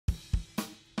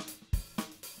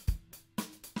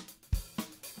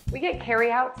We get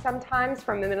carryout sometimes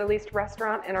from the Middle East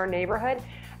restaurant in our neighborhood,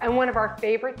 and one of our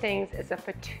favorite things is a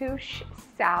fattoush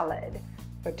salad.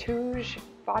 Fattoush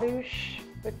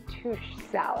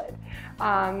salad.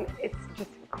 It's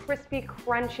just crispy,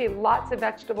 crunchy, lots of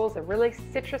vegetables, a really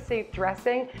citrusy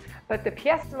dressing, but the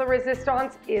pièce de la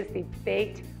résistance is the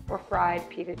baked or fried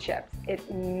pita chips.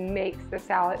 It makes the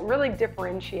salad, really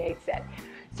differentiates it.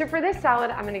 So for this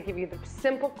salad, I'm gonna give you the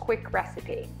simple, quick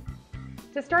recipe.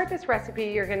 To start this recipe,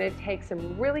 you're gonna take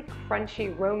some really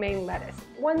crunchy romaine lettuce,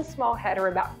 1 small head or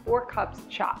about 4 cups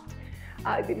chopped.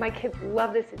 My kids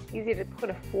love this. It's easy to put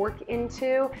a fork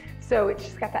into, so it's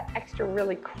just got that extra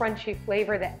really crunchy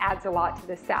flavor that adds a lot to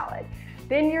the salad.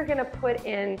 Then you're gonna put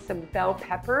in some bell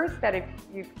peppers that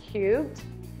you've cubed.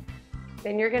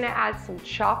 Then you're gonna add some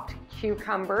chopped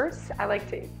cucumbers. I like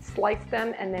to slice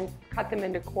them and then cut them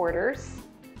into quarters.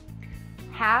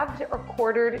 Halved or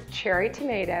quartered cherry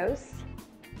tomatoes.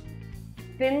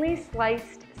 Thinly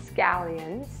sliced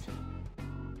scallions.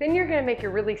 Then you're gonna make a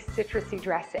really citrusy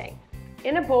dressing.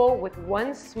 In a bowl with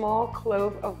 1 small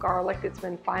clove of garlic that's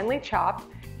been finely chopped,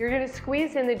 you're gonna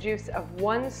squeeze in the juice of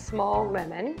 1 small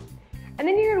lemon, and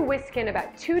then you're gonna whisk in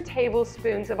about 2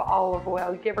 tablespoons of olive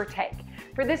oil, give or take.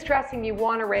 For this dressing, you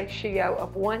want a ratio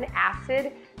of 1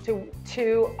 acid to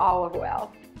 2 olive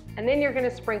oil. And then you're gonna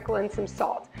sprinkle in some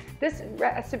salt. This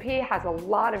recipe has a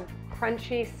lot of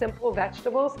crunchy, simple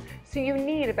vegetables, so you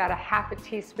need about a ½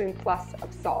 teaspoon plus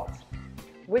of salt.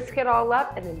 Whisk it all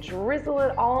up and then drizzle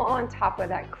it all on top of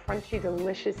that crunchy,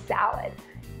 delicious salad.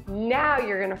 Now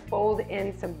you're gonna fold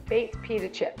in some baked pita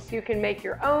chips. You can make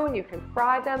your own, you can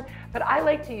fry them, but I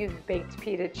like to use baked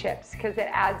pita chips because it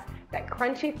adds that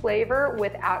crunchy flavor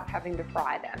without having to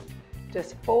fry them.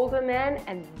 Just fold them in,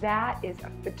 and that is a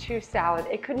fattoush salad.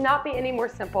 It could not be any more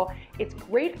simple. It's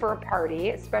great for a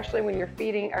party, especially when you're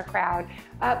feeding a crowd.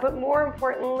 But more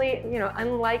importantly, you know,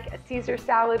 unlike a Caesar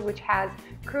salad, which has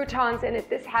croutons in it,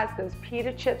 this has those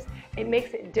pita chips. It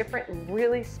makes it different and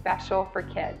really special for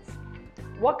kids.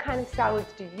 What kind of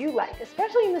salads do you like?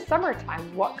 Especially in the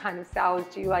summertime, what kind of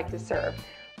salads do you like to serve?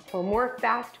 For more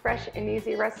fast, fresh, and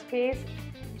easy recipes,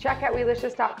 check out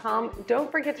Weelicious.com. Don't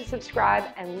forget to subscribe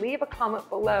and leave a comment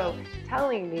below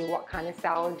telling me what kind of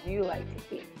salads you like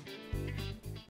to eat.